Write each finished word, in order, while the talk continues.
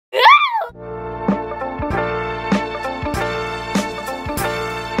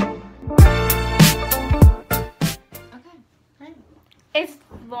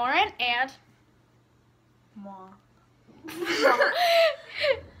Lauren and Mom.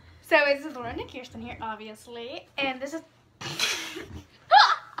 So it's Lauren and Kirsten here, obviously, and this is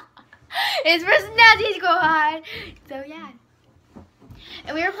it's personality squad. So yeah,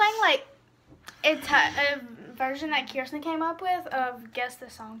 and we were playing like it's a version that Kirsten came up with of Guess the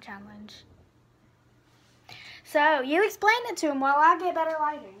Song Challenge. So you explain it to him while I get better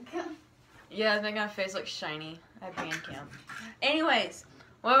lighting. Yeah, I think my face looks shiny at band camp. Anyways,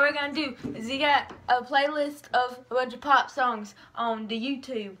 what we're gonna do is we got a playlist of a bunch of pop songs on the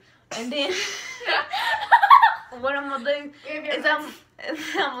YouTube, and then what I'm gonna do is I'm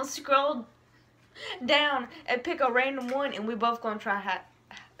gonna scroll down and pick a random one, and we both gonna try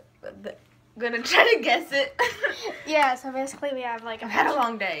to guess it. Yeah, so basically we have like I've had a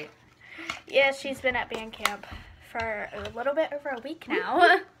long day. Yeah, she's been at band camp for a little bit over a week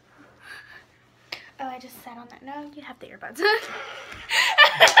now. Oh, I just sat on that. No, you have the earbuds.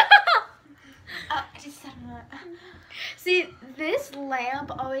 Oh, I just said that. See, this lamp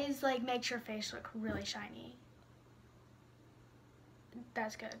always like makes your face look really shiny.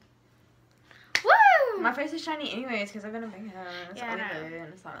 That's good. Woo! My face is shiny anyways because I've been a big head. Yeah, I know. And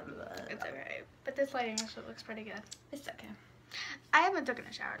it's not bad. It's alright. But this lighting actually looks pretty good. It's okay. I haven't taken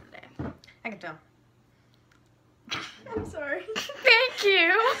a shower today. I can tell. I'm sorry. Thank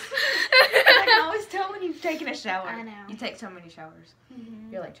you. I can always tell when you've taken a shower. I know. You take so many showers.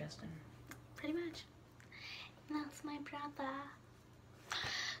 Mm-hmm. You're like Justin. Pretty much. That's my brother.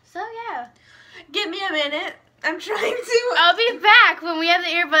 So yeah. Give me a minute. I'm trying to. I'll be back when we have the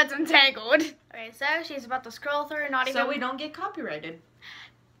earbuds untangled. Okay, so she's about to scroll through, not even. So we don't get copyrighted.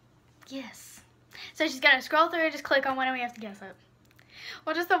 Yes. So she's gonna scroll through, just click on one, and we have to guess it.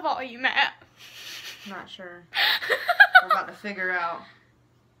 What is the volume at? Not sure. We're about to figure out.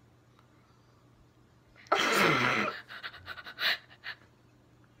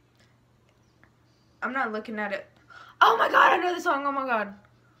 I'm not looking at it. Oh my god, I know the song. Oh my god.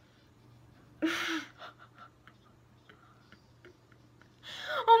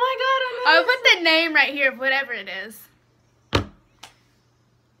 Oh my god, I know. I'll put the name right here of whatever it is.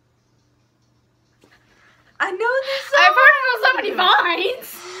 I know this song. I've heard it on so many vines.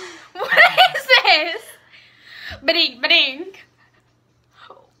 What is this? Ba-ding, ba-ding.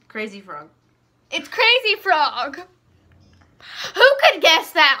 Crazy Frog. It's Crazy Frog. Who could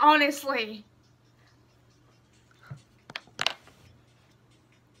guess that, honestly?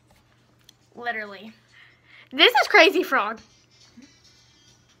 Literally. This is Crazy Frog.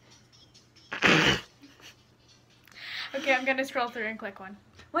 Okay, I'm gonna scroll through and click one.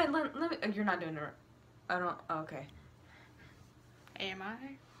 Wait, let me. Oh, you're not doing it. I don't. Oh, okay. Am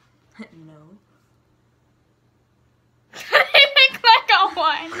I? No. I didn't click on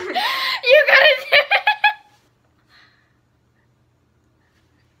one. You gotta do it.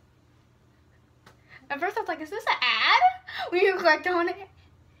 At first I was like, is this an ad? When you clicked on it?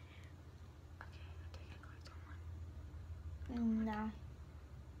 No.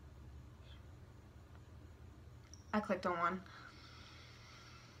 I clicked on one.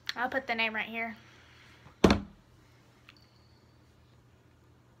 I'll put the name right here.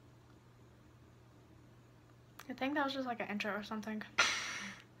 I think that was just like an intro or something.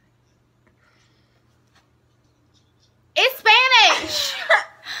 It's Spanish!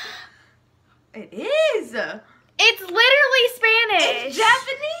 It is. It's literally Spanish! It's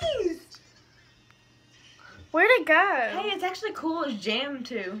Japanese. Where'd it go? Hey, it's actually cool as jam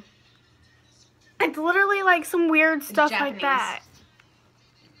too. It's literally like some weird stuff like Japanese. that.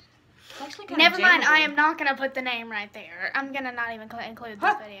 It's actually kinda Never mind, I jammable. am not gonna put the name right there. I'm gonna not even include this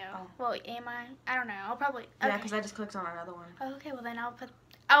Huh. video. Oh. Well, am I? I don't know. I'll probably. Yeah, Okay. because I just clicked on another one. Oh, okay, well then I'll cut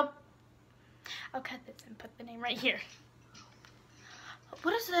this and put the name right here.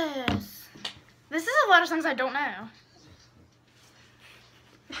 What is this? This is a lot of songs I don't know.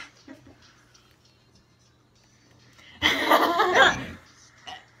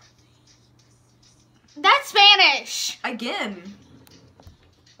 That's Spanish! Again.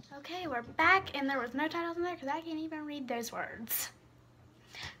 Okay, we're back, and there was no titles in there because I can't even read those words.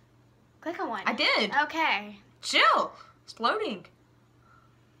 Click on one. I did. Okay. Chill. It's loading.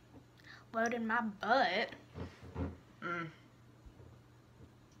 Loading my butt.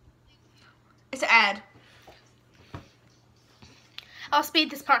 It's an ad. I'll speed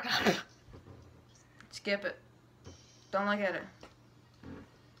this part up. Skip it. Don't look at it.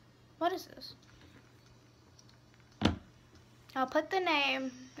 What is this? I'll put the name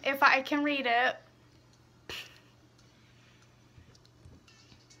if I can read it.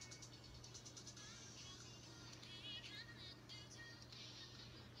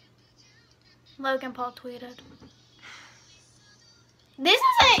 Logan Paul tweeted. This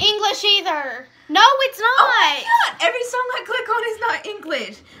is isn't English either. No, it's not. Oh, it's not. Every song I click on is not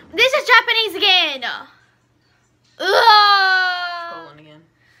English. This is Japanese again. Ugh. Scrolling again.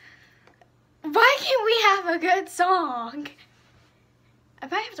 Why can't we have a good song? I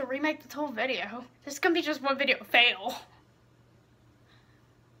might have to remake this whole video. This is gonna be just one video fail.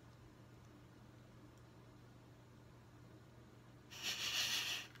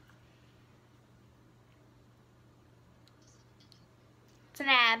 It's an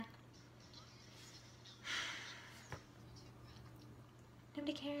ad.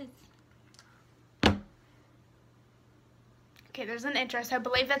 Nobody cares. Okay, there's an intro, so I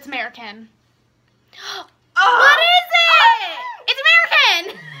believe that's American. Oh! What is it? It's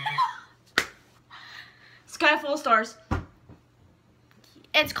American! Sky Full of Stars.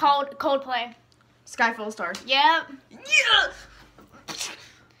 It's called Coldplay. Sky Full of Stars. Yep. Yeah!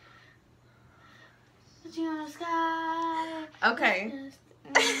 Okay.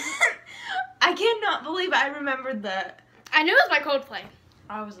 I cannot believe I remembered that. I knew it was by Coldplay.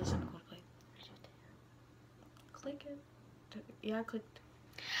 I was listening to Coldplay. Click it. Yeah, I clicked.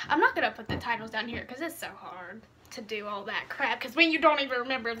 I'm not gonna put the titles down here because it's so hard to do all that crap. Because when you don't even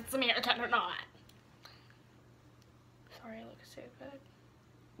remember if it's American or not. Sorry, I look stupid.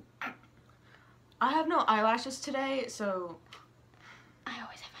 I have no eyelashes today, so. I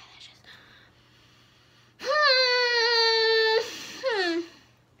always have eyelashes.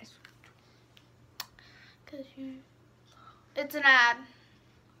 Cause you. It's an ad.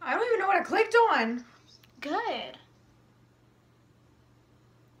 I don't even know what I clicked on. Good.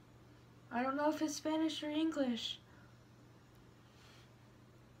 I don't know if it's Spanish or English.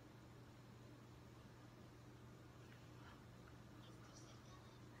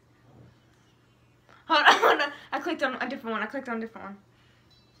 Hold on, hold on. I clicked on a different one.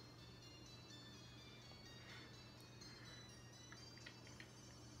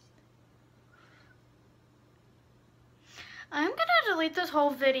 I'm gonna delete this whole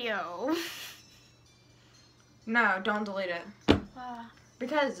video. No, don't delete it. Wow.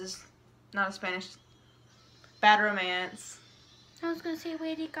 Because it's not a Spanish. Bad Romance. I was gonna say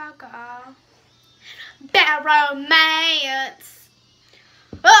Lady Gaga. Bad Romance.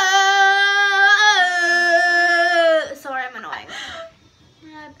 Oh, sorry, I'm annoying.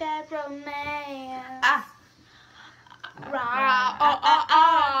 Bad Romance. Ah. Roma,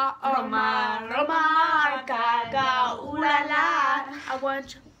 Gaga, ooh la la. I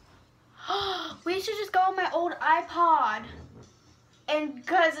want you. We should just go on my old iPod. And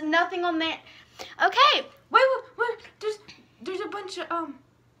because nothing on there. Okay. Wait. There's a bunch of There's another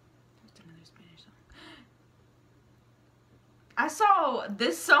Spanish song. I saw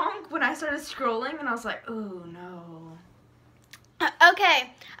this song when I started scrolling, and I was like, oh no.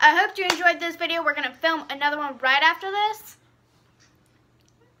 Okay. I hope you enjoyed this video. We're gonna film another one right after this.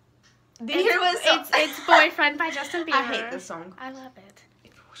 Did you hear what song? It's Boyfriend by Justin Bieber. I hate this song. I love it.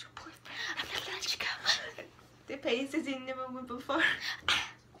 If it was your boyfriend, I'm not gonna let you go. the faces you never went before.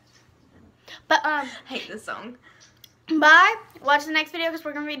 But I hate this song. bye. Watch the next video because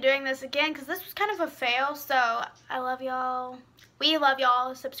we're gonna be doing this again because this was kind of a fail. So I love y'all. We love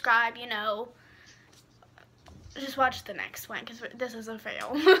y'all. Subscribe. You know. Just watch the next one because this is a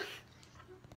fail.